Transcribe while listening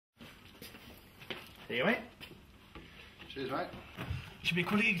See you, mate. Cheers, mate. Should be a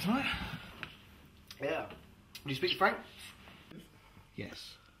quality gig tonight. Yeah. Do you speak to Frank?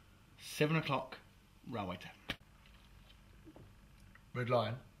 Yes. 7 o'clock, railway tap. Red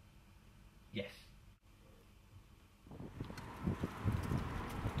Lion. Yes.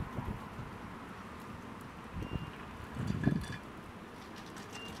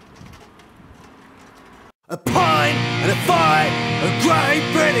 A pint and a fight, a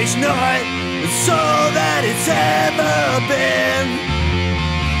great British night, it's all that it's ever been.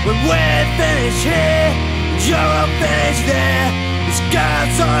 When we're finished here, and you're all finished there, it's go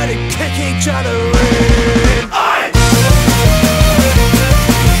outside and kick each other in.